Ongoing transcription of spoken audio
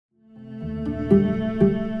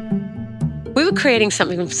were creating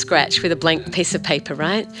something from scratch with a blank piece of paper,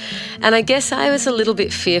 right? And I guess I was a little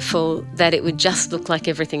bit fearful that it would just look like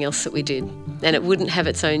everything else that we did and it wouldn't have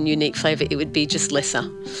its own unique flavour. It would be just lesser.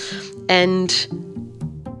 And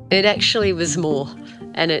it actually was more.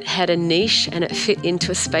 And it had a niche and it fit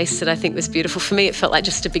into a space that I think was beautiful. For me, it felt like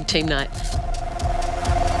just a big team night.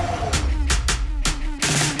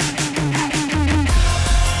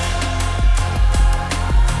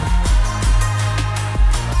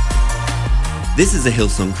 This is a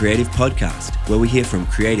Hillsong Creative Podcast, where we hear from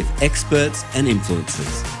creative experts and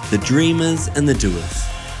influencers, the dreamers and the doers,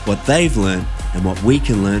 what they've learned and what we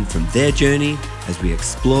can learn from their journey as we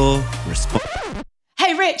explore, respond.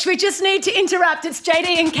 Hey Rich, we just need to interrupt. It's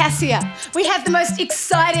JD and Cassia. We have the most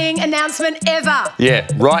exciting announcement ever. Yeah,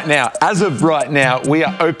 right now, as of right now, we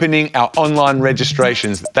are opening our online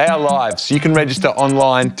registrations. They are live, so you can register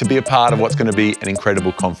online to be a part of what's going to be an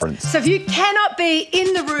incredible conference. So if you cannot be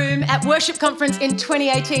in the room at Worship Conference in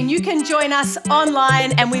 2018, you can join us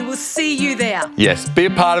online and we will see you there. Yes, be a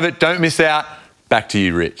part of it. Don't miss out. Back to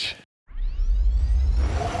you, Rich.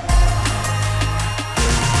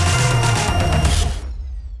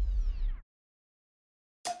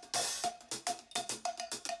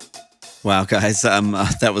 Wow, guys,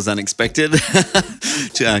 that was unexpected.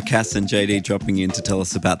 Cass and JD dropping in to tell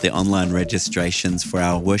us about the online registrations for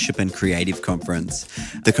our Worship and Creative Conference.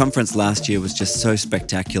 The conference last year was just so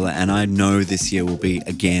spectacular, and I know this year will be,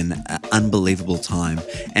 again, an unbelievable time.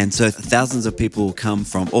 And so thousands of people will come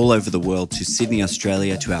from all over the world to Sydney,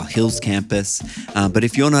 Australia, to our Hills campus. But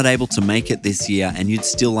if you're not able to make it this year and you'd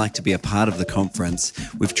still like to be a part of the conference,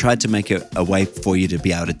 we've tried to make a way for you to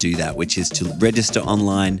be able to do that, which is to register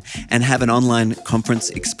online and have an online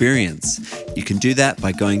conference experience. You can do that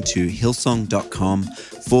by going to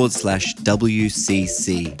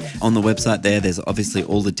hillsong.com/WCC. On the website there's obviously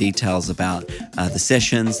all the details about the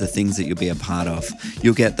sessions, the things that you'll be a part of.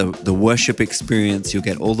 You'll get the worship experience, you'll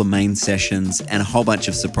get all the main sessions and a whole bunch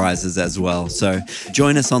of surprises as well. So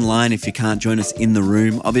join us online if you can't join us in the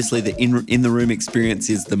room. Obviously the in the room experience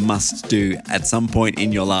is the must do at some point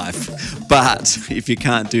in your life. But if you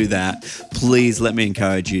can't do that, please let me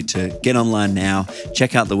encourage you to get online now,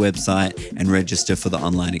 check out the website and register for the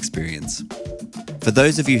online experience. For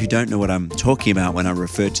those of you who don't know what I'm talking about when I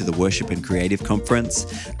refer to the Worship and Creative Conference,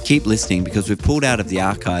 keep listening because we've pulled out of the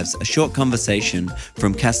archives a short conversation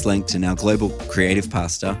from Cass Langton, our global creative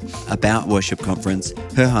pastor, about Worship Conference,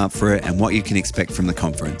 her heart for it, and what you can expect from the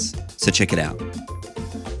conference. So check it out.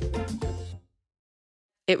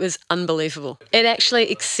 It was unbelievable. It actually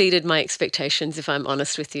exceeded my expectations, if I'm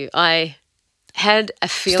honest with you. I had a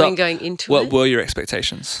feeling going into it. What were your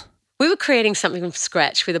expectations? We were creating something from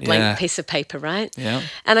scratch with a blank piece of paper, right? Yeah.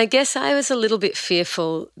 And I guess I was a little bit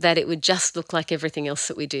fearful that it would just look like everything else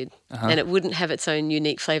that we did and it wouldn't have its own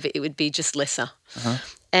unique flavour. It would be just lesser.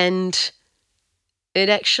 And it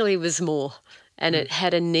actually was more. And it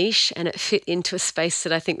had a niche and it fit into a space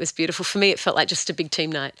that I think was beautiful. For me, it felt like just a big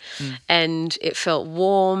team night. And it felt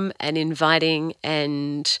warm and inviting,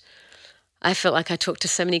 and I felt like I talked to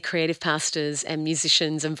so many creative pastors and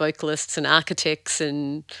musicians and vocalists and architects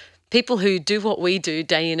and people who do what we do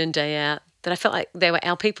day in and day out, that I felt like they were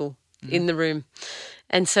our people in the room.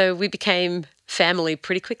 And so we became family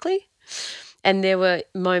pretty quickly. And there were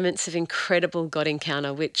moments of incredible God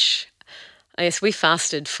encounter, which I guess we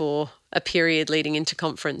fasted for a period leading into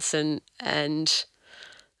conference and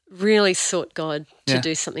really sought God to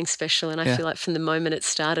do something special. And I feel like from the moment it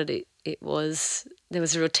started, there was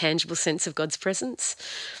a real tangible sense of God's presence,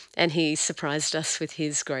 and he surprised us with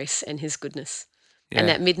his grace and his goodness. And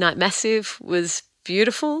that Midnight Massive was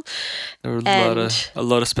beautiful. There were a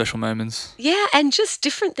lot of special moments. Yeah, and just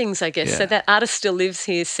different things, I guess. Yeah. So that Artist Still Lives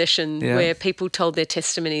Here session where people told their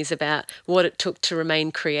testimonies about what it took to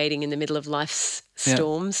remain creating in the middle of life's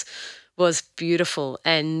storms was beautiful.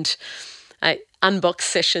 And unbox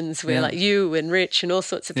sessions where like you and Rich and all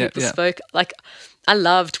sorts of people spoke. Like I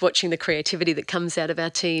loved watching the creativity that comes out of our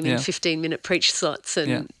team in 15-minute preach slots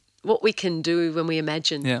and what we can do when we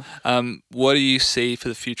imagine. Yeah. What do you see for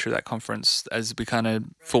the future of that conference as we kind of,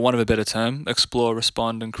 for want of a better term, explore,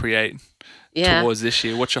 respond and create towards this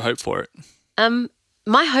year? What's your hope for it?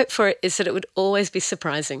 My hope for it is that it would always be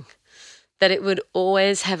surprising, that it would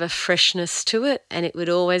always have a freshness to it, and it would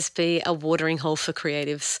always be a watering hole for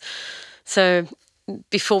creatives. So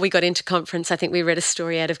before we got into conference, I think we read a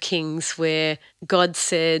story out of Kings where God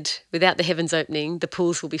said, without the heavens opening, the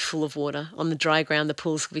pools will be full of water. On the dry ground, the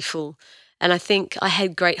pools will be full. And I think I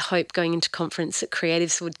had great hope going into conference that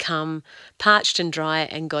creatives would come parched and dry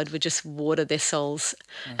and God would just water their souls.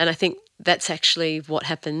 And I think that's actually what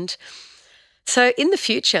happened. So in the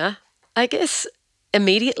future, I guess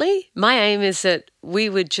immediately, my aim is that we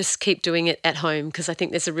would just keep doing it at home, because I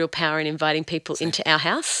think there's a real power in inviting people into our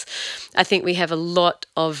house. I think we have a lot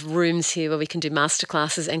of rooms here where we can do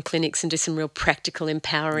masterclasses and clinics and do some real practical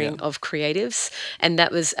empowering of creatives. And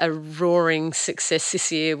that was a roaring success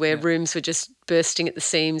this year, where rooms were just bursting at the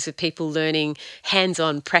seams with people learning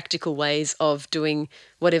hands-on practical ways of doing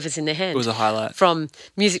whatever's in their hand. It was a highlight. From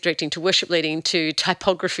music directing to worship leading to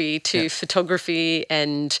typography to photography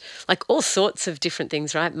and like all sorts of different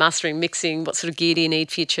things, right? Mastering, mixing, what sort of gear do you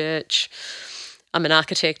need for your church? I'm an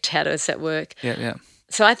architect. How does that work? Yeah.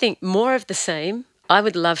 So I think more of the same. I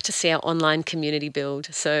would love to see our online community build.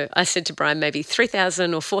 So I said to Brian, maybe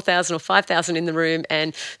 3,000 or 4,000 or 5,000 in the room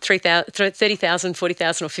and 30,000,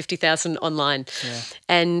 40,000 or 50,000 online. Yeah.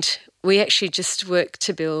 And we actually just work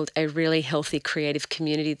to build a really healthy creative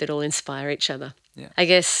community that all inspire each other. Yeah. I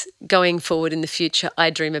guess going forward in the future, I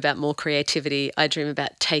dream about more creativity. I dream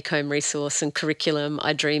about take-home resource and curriculum.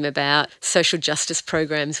 I dream about social justice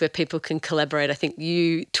programs where people can collaborate. I think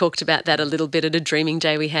you talked about that a little bit at a dreaming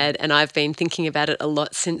day we had, and I've been thinking about it a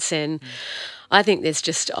lot since then. I think there's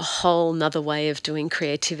just a whole nother way of doing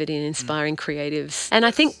creativity and inspiring creatives. And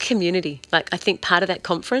I think community, I think part of that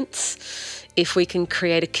conference, if we can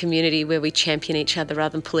create a community where we champion each other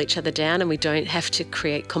rather than pull each other down and we don't have to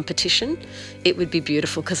create competition, it would be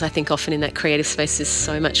beautiful, because I think often in that creative space there's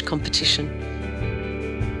so much competition.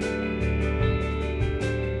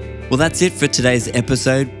 Well, that's it for today's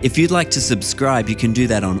episode. If you'd like to subscribe, you can do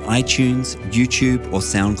that on iTunes, YouTube, or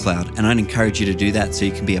SoundCloud. And I'd encourage you to do that so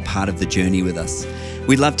you can be a part of the journey with us.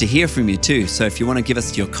 We'd love to hear from you too. So if you want to give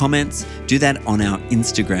us your comments, do that on our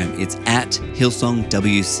Instagram. It's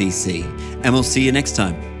 @HillsongWCC. And we'll see you next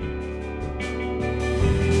time.